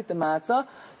have to eat the matzah,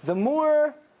 the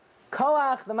more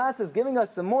koach the matzah is giving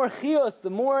us, the more chiyos, the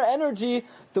more energy,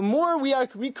 the more we are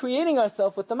recreating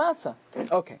ourselves with the matzah.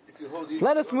 Okay.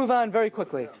 Let us move on very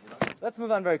quickly. Let's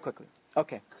move on very quickly.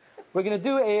 Okay. We're going to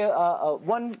do a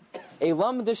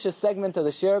lamdisha segment of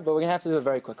the shir, but we're going to have to do it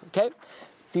very quickly. Okay?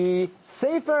 The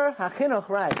Sefer HaChinuch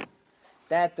writes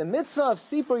that the mitzvah of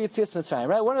Sipur Yetzias Mitzrayim,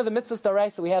 right? One of the mitzvahs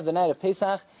that we have the night of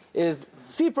Pesach is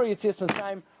Sipur Yetzias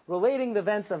Mitzrayim, relating the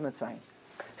events of Mitzrayim.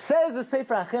 Says the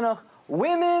Sefer HaChinuch,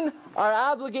 women are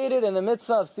obligated in the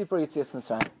mitzvah of Sipur Yetzias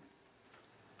Mitzrayim.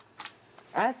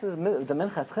 Asks the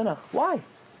Minchas Chinuch, why?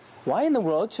 Why in the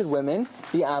world should women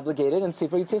be obligated in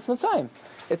Sipur Yetzias Mitzrayim?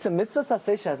 It's a mitzvah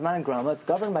saseh shazman and grama. It's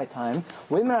governed by time.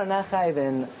 Women are not chayiv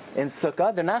in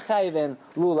sukkah. They're not chayiv in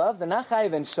lulav. They're not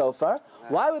chayiv in shofar.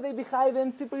 Why would they be chayiv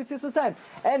in Sipur Yetzias Mitzrayim?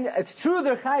 And it's true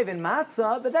they're chayiv in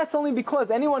matzah, but that's only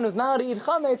because anyone who's not allowed to eat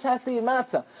chametz has to eat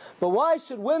matzah. But why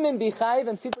should women be chayiv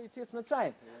in Sipur Yetzias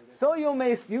Mitzrayim? So you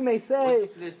may say,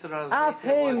 af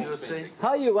heim,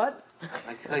 how you what?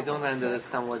 I don't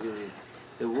understand what you mean.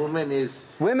 The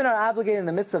women are obligated in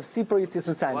the midst of Sipur Yetzias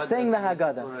Mitzrayim, saying the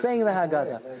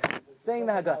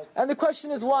Haggadah. And the question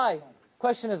is why?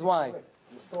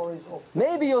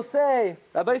 Maybe you'll say,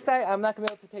 Rabbi Isai, I'm not going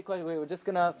to be able to take questions. We're just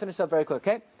going to finish up very quick,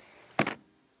 okay?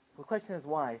 The question is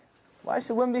why? Why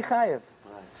should women be chayiv?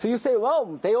 So you say,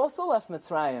 well, they also left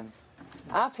Mitzrayim.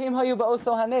 Af heim hayu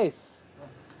ba'oso hanes.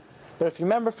 But if you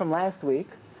remember from last week,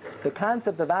 the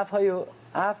concept of af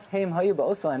heim hayu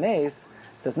ba'oso hanes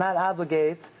does not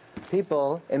obligate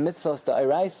people in mitzvahs to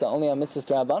Iraisa, only on mitzvahs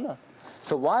to Rabbana.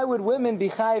 So why would women be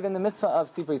chayiv in the mitzvah of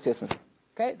Sipur Yetzias Mitzrayim?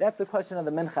 Okay, that's the question of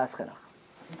the Minchas Chinuch.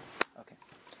 Okay.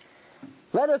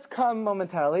 Let us come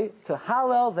momentarily to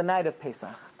Hallel, the night of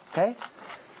Pesach. Okay?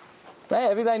 Right,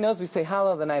 everybody knows we say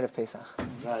Hallel, the night of Pesach.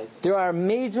 Right. There are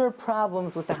major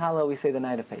problems with the Hallel we say the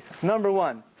night of Pesach. Number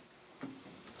one,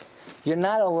 you're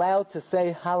not allowed to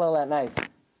say Hallel at night.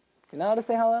 You're not allowed to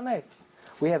say Hallel at night.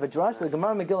 We have a drush, the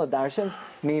Gemara Megillah Darshans,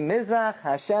 Mi Mizrach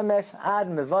Hashemesh Ad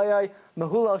Mevoyoi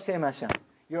Mehulal Shem Hashem.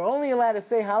 You're only allowed to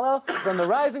say Hallel from the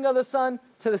rising of the sun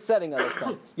to the setting of the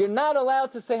sun. You're not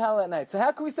allowed to say Hallel at night. So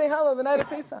how can we say Hallel the night of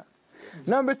Pesach?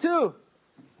 Number two,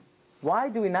 why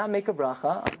do we not make a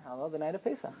bracha on Hallel the night of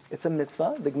Pesach? It's a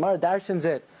mitzvah. The Gemara Darshans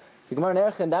it. The Gemara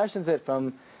Nerchen Darshans it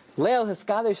from Leil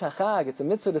Hiskadesh HaChag. It's a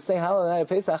mitzvah to say Hallel the night of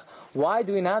Pesach. Why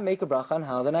do we not make a bracha on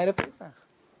Hallel the night of Pesach?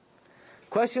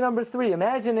 Question number three,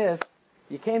 imagine if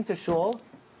you came to shul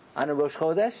on a Rosh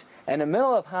Chodesh, and in the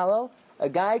middle of Hallel, a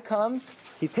guy comes,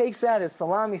 he takes out his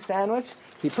salami sandwich,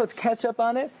 he puts ketchup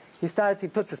on it, he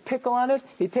puts his pickle on it,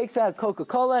 he takes out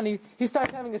Coca-Cola, and he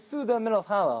starts having a suda in the middle of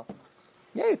Hallel.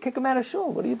 Yeah, you kick him out of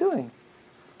shul, what are you doing?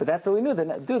 But that's what we do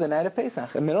the night of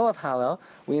Pesach. In the middle of Hallel,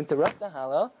 we interrupt the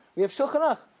Hallel, we have Shulchan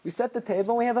Aruch, we set the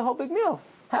table, and we have a whole big meal.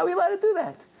 How are we allowed to do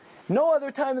that? No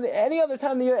other time, any other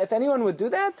time of the year, if anyone would do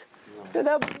that, then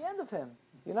that would be the end of him,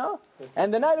 you know?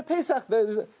 And the night of Pesach,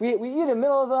 we eat in the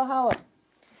middle of the Hallel.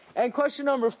 And question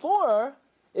number four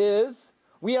is,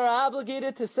 we are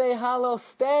obligated to say Hallel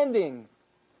standing.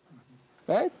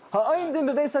 Right? Right?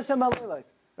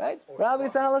 Rabbi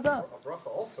said Hallel. A bracha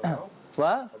also, no?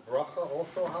 What? A bracha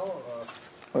also,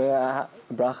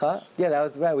 Bracha. Yeah, that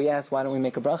was right. We asked, why don't we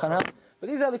make a bracha on Hallel? But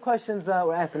these are the questions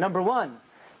we're asking. Number one,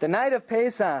 the night of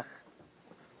Pesach,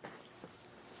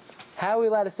 How are we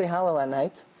allowed to say Hallel at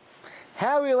night?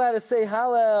 How are we allowed to say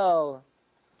Hallel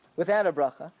without a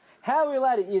bracha? How are we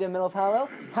allowed to eat in the middle of Hallel?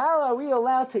 How are we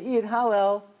allowed to eat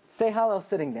Hallel, say Hallel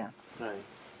sitting down? Right.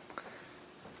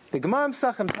 The Gemara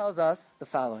Pesachim tells us the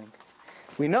following.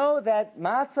 We know that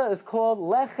matzah is called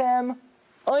lechem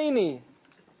oini,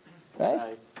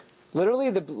 right? Literally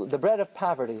the bread of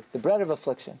poverty, the bread of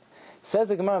affliction. Says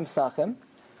the Gemara Pesachim,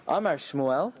 Amar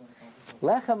Shmuel,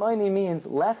 lechem oini means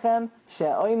lechem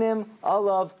she'oinim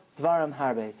alav dvarim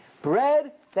harbe.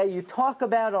 Bread that you talk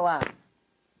about a lot.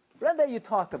 Bread that you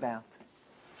talk about.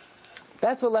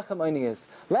 That's what lechem oini is.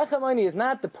 Lechem oini is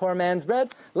not the poor man's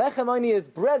bread. Lechem oini is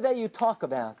bread that you talk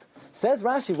about. Says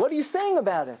Rashi, what are you saying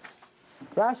about it?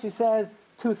 Rashi says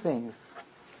two things.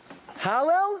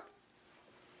 Hallel,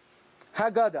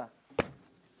 Haggadah.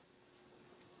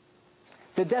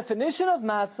 The definition of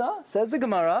matzah, says the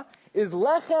Gemara, is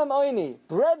lechem oini,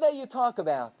 bread that you talk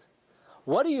about.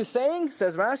 What are you saying?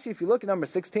 Says Rashi, if you look at number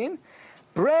 16,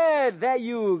 bread that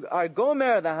you are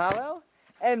gomer the Hallel,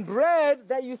 and bread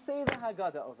that you say the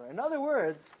Haggadah over. In other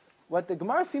words, what the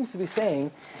Gemara seems to be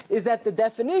saying is that the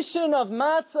definition of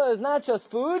matzah is not just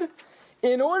food.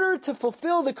 In order to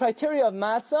fulfill the criteria of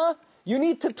matzah, you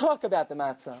need to talk about the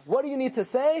matzah. What do you need to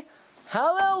say?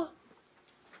 Hallel,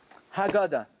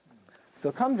 Haggadah. So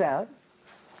it comes out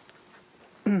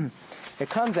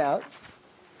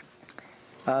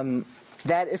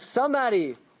that if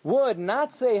somebody would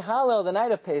not say Hallel the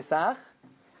night of Pesach,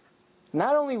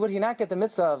 not only would he not get the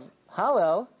mitzvah of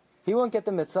Hallel, he won't get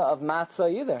the mitzvah of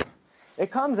matzah either. It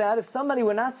comes out if somebody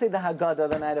would not say the Haggadah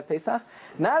the night of Pesach,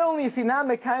 not only is he not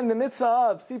mekayim the mitzvah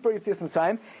of Sipur Yitzias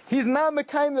Mitzrayim, he's not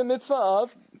mekayim the mitzvah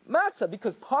of matzah,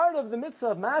 because part of the mitzvah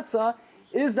of matzah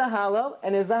is the Hallel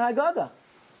and is the Haggadah.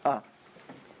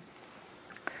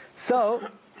 So,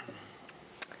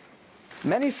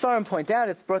 many Sfarim point out,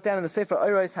 it's brought down in the Sefer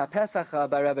Oros HaPesach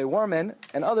by Rabbi Warman,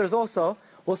 and others also.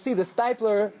 We'll see the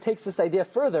Stipler takes this idea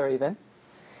further even,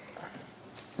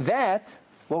 that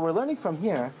what we're learning from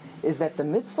here is that the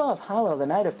mitzvah of Hallel, the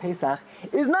night of Pesach,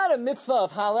 is not a mitzvah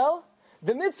of Hallel.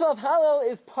 The mitzvah of Hallel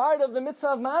is part of the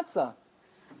mitzvah of matzah.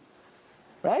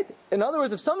 Right? In other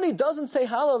words, if somebody doesn't say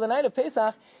Hallel the night of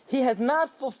Pesach, he has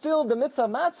not fulfilled the mitzvah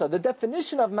of matzah. The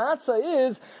definition of matzah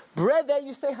is bread that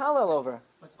you say Hallel over.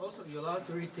 But also, you're allowed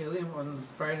to read Tehillim on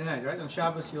Friday night, right? On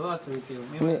Shabbos, you're allowed to read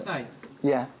Tehillim, even at night.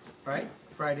 Yeah. Right?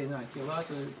 Friday night, you're allowed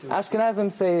to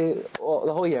Ashkenazim say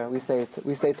the whole year. We say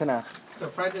Tanakh. So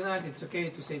Friday night, it's okay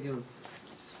to say Tehillim.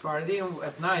 Friday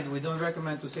at night, we don't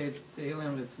recommend to say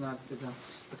Tehillim. It's not.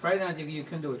 But Friday night, you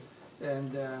can do it.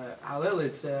 And Hallel,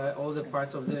 it's all the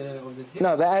parts of the Tehillim.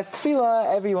 No, but as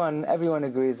Tefillah, everyone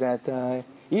agrees that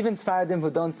even Sfaradim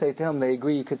who don't say Tehillim, they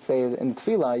agree you could say in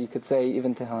Tefillah, you could say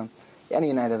even Tehillim,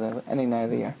 any night of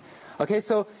the year. Okay,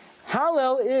 so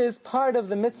Hallel is part of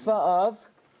the mitzvah of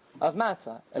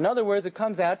matzah. In other words, it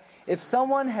comes out, if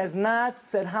someone has not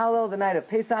said Hallel the night of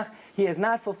Pesach, he has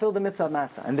not fulfilled the mitzvah of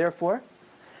matzah. And therefore,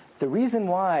 the reason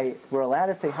why we're allowed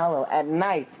to say Hallel at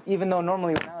night, even though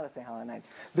normally we're not allowed to say Hallel at night.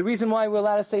 The reason why we're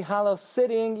allowed to say Hallel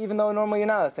sitting, even though normally you're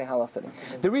not allowed to say Hallel sitting.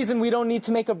 The reason we don't need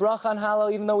to make a bracha on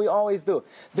Hallel, even though we always do.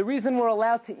 The reason we're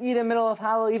allowed to eat in the middle of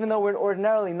Hallel, even though we're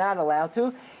ordinarily not allowed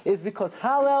to, is because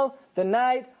Hallel, the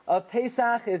night of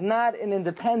Pesach, is not an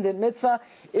independent mitzvah.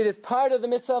 It is part of the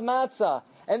mitzvah of matzah.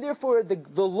 And therefore,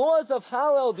 the laws of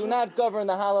Hallel do not govern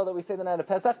the Hallel that we say the night of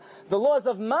Pesach. The laws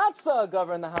of Matzah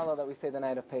govern the Hallel that we say the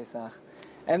night of Pesach.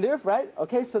 And therefore, right?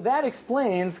 Okay, so that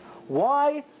explains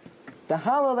why the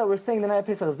Hallel that we're saying the night of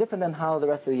Pesach is different than Hallel the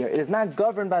rest of the year. It is not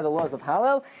governed by the laws of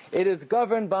Hallel. It is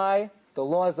governed by the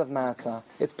laws of Matzah.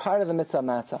 It's part of the mitzvah of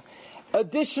Matzah.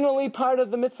 Additionally, part of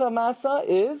the mitzvah of Matzah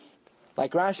is,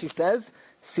 like Rashi says,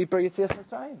 Sipur Yitzias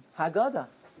Mitzrayim, Haggadah.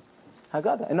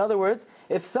 Haggadah. In other words,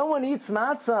 if someone eats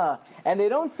matzah and they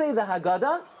don't say the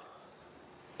Haggadah,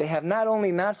 they have not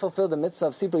only not fulfilled the mitzvah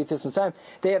of Sipur Yitzias Mitzrayim,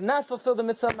 they have not fulfilled the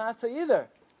mitzvah of matzah either.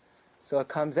 So it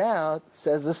comes out,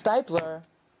 says the Stipler,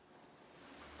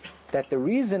 that the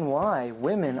reason why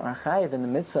women are chayiv in the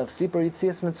mitzvah of Sipur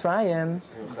Yitzias Mitzrayim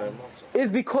is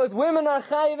because women are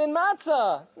chayiv in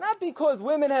matzah, not because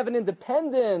women have an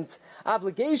independent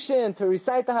obligation to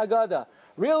recite the Haggadah.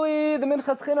 Really, the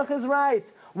Minchas Chinuch is right.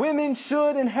 Women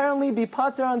should inherently be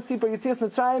pater on Sipur Yitzias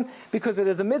Mitzrayim because it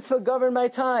is a mitzvah governed by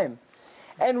time.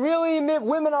 And really,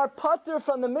 women are pater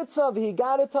from the mitzvah of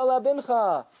Higadet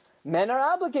Labincha. Men are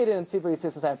obligated in Sipur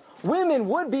Yitzias Mitzrayim. Women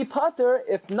would be pater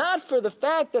if not for the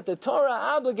fact that the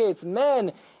Torah obligates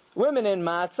women in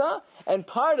matzah, and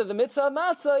part of the mitzvah of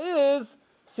matzah is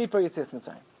Sipur Yitzias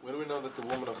Mitzrayim. Where do we know that the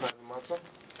woman of chayiv matzah?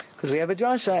 Because we have a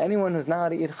drasha, anyone who's not allowed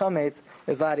to eat chametz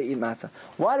is allowed to eat matzah.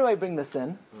 Why do I bring this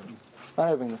in?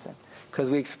 Because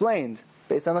we explained,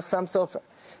 based on the Chassam Sofer,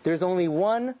 there's only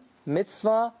one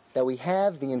mitzvah that we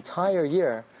have the entire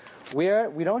year where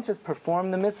we don't just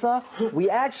perform the mitzvah, we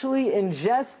actually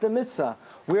ingest the mitzvah.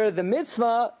 Where the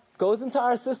mitzvah goes into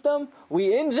our system, we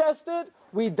ingest it,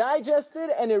 we digest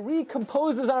it, and it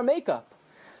recomposes our makeup.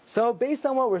 So based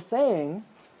on what we're saying,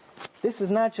 this is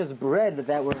not just bread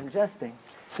that we're ingesting.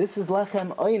 This is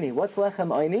lechem oini. What's lechem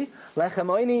oini? Lechem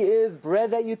oini is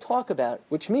bread that you talk about,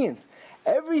 which means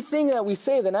everything that we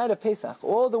say the night of Pesach,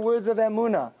 all the words of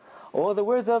Emunah, all the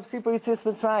words of Sipur Yitzias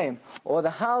Mitzrayim, or the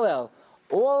Hallel,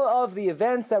 all of the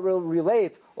events that will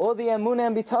relate, all the Emunah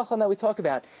and Bitachon that we talk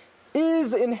about,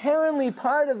 is inherently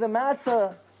part of the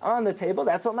matzah on the table.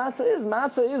 That's what matzah is.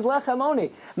 Matzah is lechem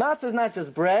oni. Matzah is not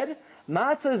just bread.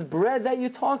 Matzah is bread that you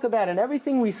talk about. And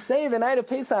everything we say the night of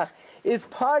Pesach is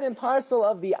part and parcel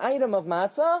of the item of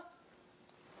matzah.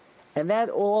 And that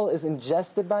all is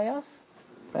ingested by us.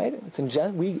 Right? It's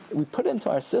we put it into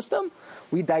our system,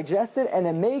 we digest it, and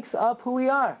it makes up who we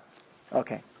are.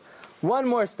 Okay. One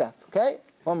more step. Okay?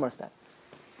 One more step.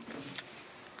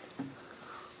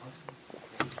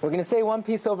 We're going to say one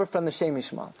piece over from the Shem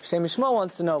Yishmael. Shem Yishmael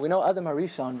wants to know, we know Adam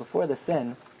HaRishon, before the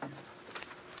sin,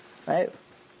 right?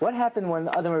 What happened when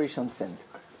Adam HaRishon sinned?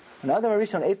 When Adam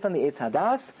HaRishon ate from the Eitz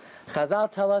Hadas,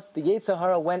 Chazal tell us the Yetzer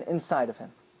Hara went inside of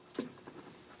him.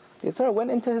 The Yetzer Hara went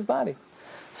into his body.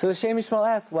 So the Shem Yishmael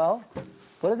asks, well,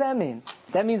 what does that mean?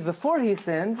 That means before he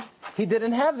sinned, he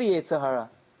didn't have the Yetzer Hara.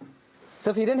 So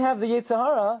if he didn't have the Yetzer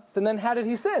Hara, so then how did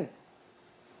he sin?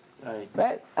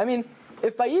 Right? I mean,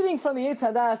 if by eating from the Yetz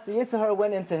Hadas, the Yetzer Hara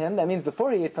went into him, that means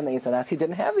before he ate from the Yetz Hadas, he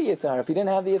didn't have the Yetzer Hara. If he didn't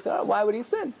have the Yetzer Hara, why would he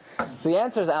sin? So the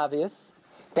answer is obvious,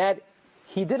 that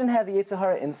he didn't have the Yetzer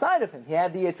Hara inside of him. He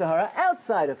had the Yetzer Hara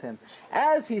outside of him.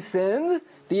 As he sinned,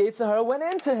 the Yetzer Hara went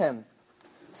into him.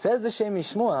 Says the Shem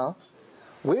Yishmael,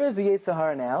 where is the Yetzer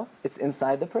Hara now? It's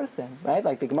inside the person, right?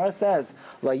 Like the Gemara says,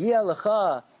 Vayeh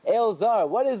lecha el zar.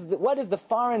 What is the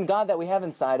foreign God that we have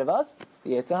inside of us?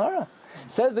 The Yetzer Hara.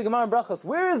 Says the Gemara in Brachos,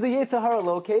 where is the Yetzer Hara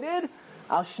located?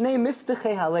 Al shnei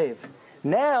miftachei halev.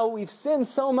 Now we've sinned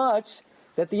so much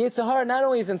that the Yetzer Hara not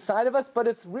only is inside of us, but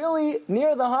it's really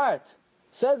near the heart.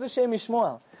 Says the Shem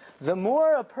Yishmael, the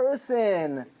more a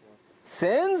person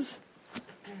sins,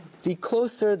 the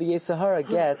closer the Yetzer Hara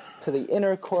gets to the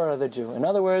inner core of the Jew. In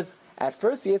other words, at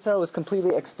first the Yetzer Hara was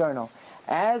completely external.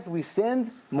 As we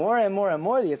sinned, more and more and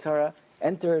more the Yetzer Hara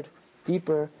entered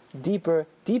deeper, deeper,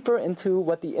 deeper into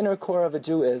what the inner core of a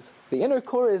Jew is. The inner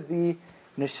core is the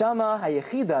neshama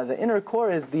hayechida. The inner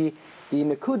core is the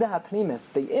nekuda hapnimis,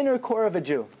 the inner core of a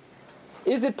Jew.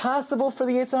 Is it possible for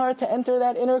the Yetzer Hara to enter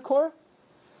that inner core?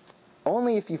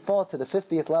 Only if you fall to the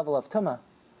 50th level of Tumah.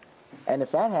 And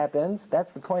if that happens,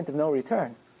 that's the point of no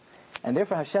return. And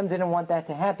therefore Hashem didn't want that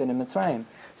to happen in Mitzrayim.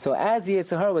 So as the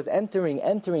Yetzer Hara was entering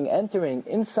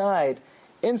inside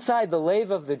the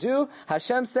lave of the Jew,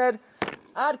 Hashem said,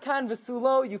 Ad kan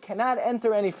v'sulo, you cannot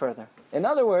enter any further. In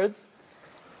other words,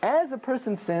 as a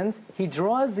person sins, he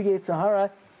draws the Yetzer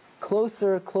Hara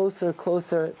closer, closer,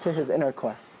 closer to his inner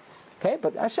core. Okay?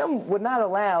 But Hashem would not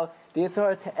allow the Yetzer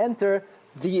Hara to enter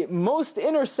the most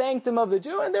inner sanctum of the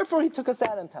Jew, and therefore he took us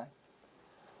out in time.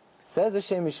 Says the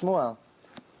Shem Yishmael,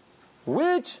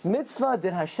 which mitzvah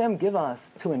did Hashem give us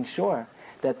to ensure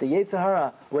that the Yetzer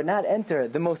Hara would not enter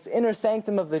the most inner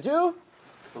sanctum of the Jew?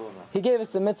 He gave us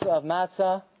the mitzvah of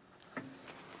Matza.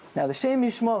 Now the Shem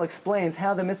Yishmael explains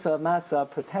how the mitzvah of Matza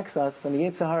protects us from the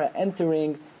Yetzer Hara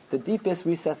entering the deepest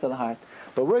recess of the heart.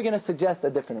 But we're going to suggest a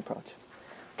different approach.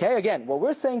 Okay, again, what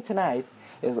we're saying tonight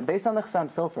is, based on the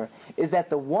Chassam Sofer, is that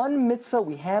the one mitzvah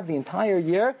we have the entire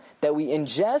year that we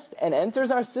ingest and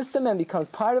enters our system and becomes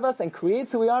part of us and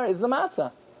creates who we are is the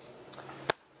matzah.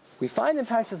 We find in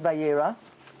Parshas Vayera,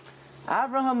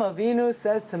 Avraham Avinu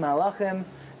says to Malachim,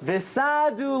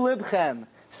 V'sadu libchem,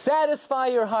 satisfy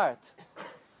your heart.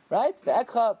 Right?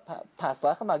 Ve'ekcha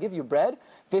paslachem, I'll give you bread.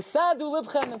 V'sadu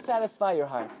libchem, and satisfy your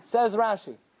heart. Says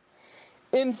Rashi.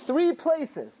 In 3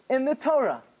 places in the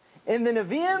Torah, in the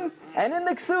Nevi'im and in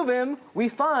the Ksuvim, we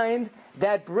find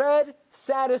that bread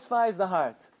satisfies the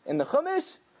heart. In the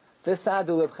Chumash,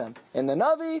 v'sadu libchem. In the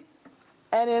Navi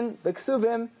and in the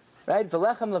Ksuvim, right?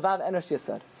 V'lechem levav enosh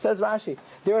yesod. Says Rashi.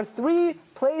 There are 3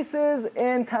 places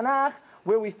in Tanakh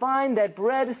where we find that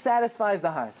bread satisfies the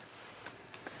heart.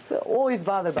 So always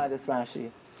bothered by this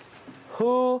Rashi.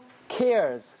 Who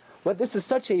cares? What, this is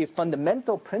such a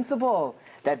fundamental principle,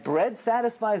 that bread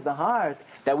satisfies the heart,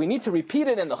 that we need to repeat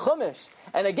it in the Chumash,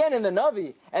 and again in the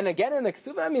Navi, and again in the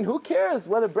Ksuvah. I mean, who cares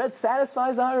whether bread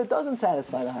satisfies the heart or doesn't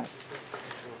satisfy the heart?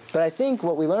 But I think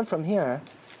what we learn from here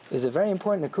is a very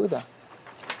important nekuda,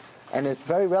 and it's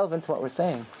very relevant to what we're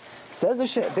saying. Says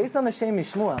based on the Shem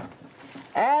Yishmael,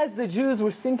 As the Jews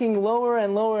were sinking lower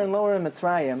and lower and lower in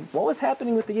Mitzrayim, what was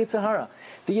happening with the Yetzer Hara?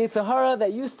 The Yetzer Hara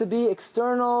that used to be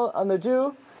external on the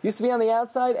Jew, used to be on the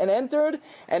outside and entered,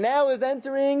 and now is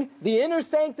entering the inner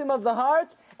sanctum of the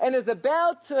heart, and is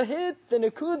about to hit the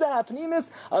Nekuda Hapnimis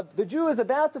of the Jew, is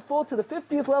about to fall to the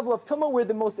 50th level of Tumah, where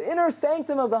the most inner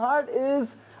sanctum of the heart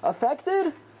is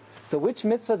affected. So which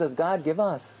mitzvah does God give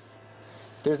us?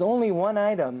 There's only one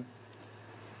item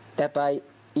that by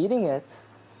eating it,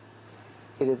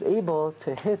 it is able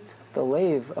to hit the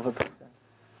lave of a person.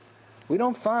 We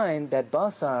don't find that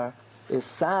basar is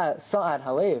sa'ad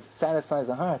halev, satisfies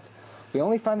the heart. We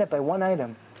only find that by one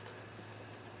item.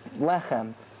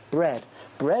 Lechem, bread.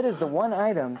 Bread is the one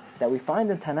item that we find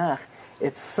in Tanakh.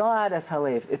 It's sa'ad as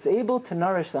halev. It's able to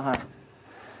nourish the heart.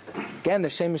 Again, the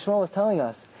Shem Mishmor was telling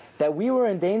us that we were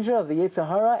in danger of the Yetzer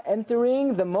Hara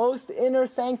entering the most inner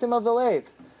sanctum of the lave.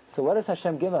 So what does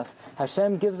Hashem give us?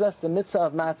 Hashem gives us the mitzvah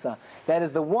of Matza. That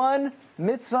is the one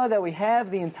mitzvah that we have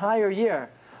the entire year.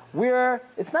 Where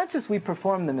it's not just we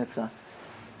perform the mitzvah.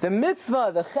 The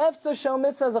mitzvah, the chefza shel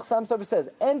mitzvah, as Chassam Sofer says,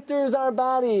 enters our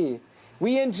body.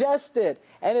 We ingest it.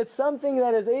 And it's something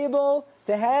that is able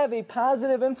to have a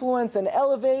positive influence and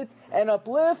elevate and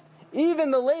uplift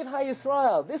even the Lev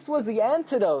HaYisrael. This was the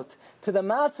antidote to the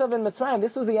Matzav in Mitzrayim.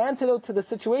 This was the antidote to the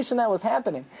situation that was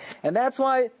happening. And that's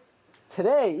why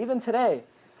today, even today,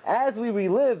 as we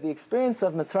relive the experience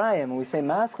of Mitzrayim, and we say,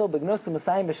 Maschel b'gnusa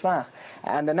Masayim b'shvach,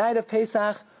 on the night of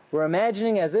Pesach, we're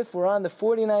imagining as if we're on the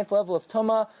 49th level of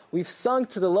Tumah, we've sunk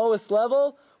to the lowest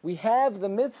level, we have the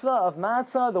mitzvah of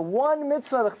Matzah, the one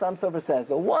mitzvah, the Chassam Sofer says,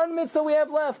 the one mitzvah we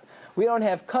have left. We don't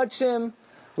have Kachim,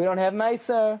 we don't have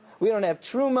Meiser, we don't have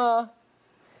Truma.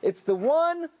 It's the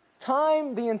one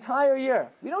time the entire year.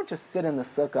 We don't just sit in the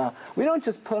sukkah. We don't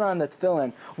just put on the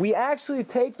tefillin. We actually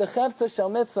take the chefza shel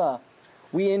mitzvah.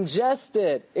 We ingest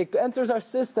it. It enters our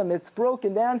system. It's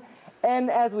broken down.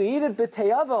 And as we eat it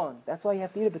b'teyavon, that's why you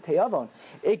have to eat it b'teyavon,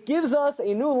 it gives us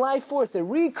a new life force. It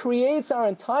recreates our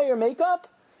entire makeup.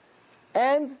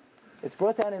 And it's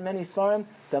brought down in many svarim.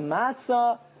 The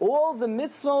matzah, all the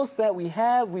mitzvos that we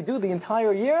have, we do the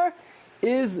entire year,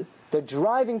 is the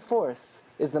driving force.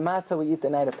 Is the matzah we eat the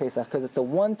night of Pesach, because it's a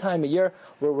one time a year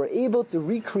where we're able to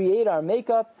recreate our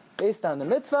makeup based on the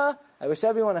mitzvah. I wish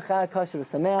everyone a chag kosher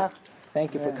v'sameach.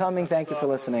 Thank you for coming. Thank you for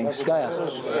listening.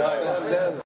 Shkayach.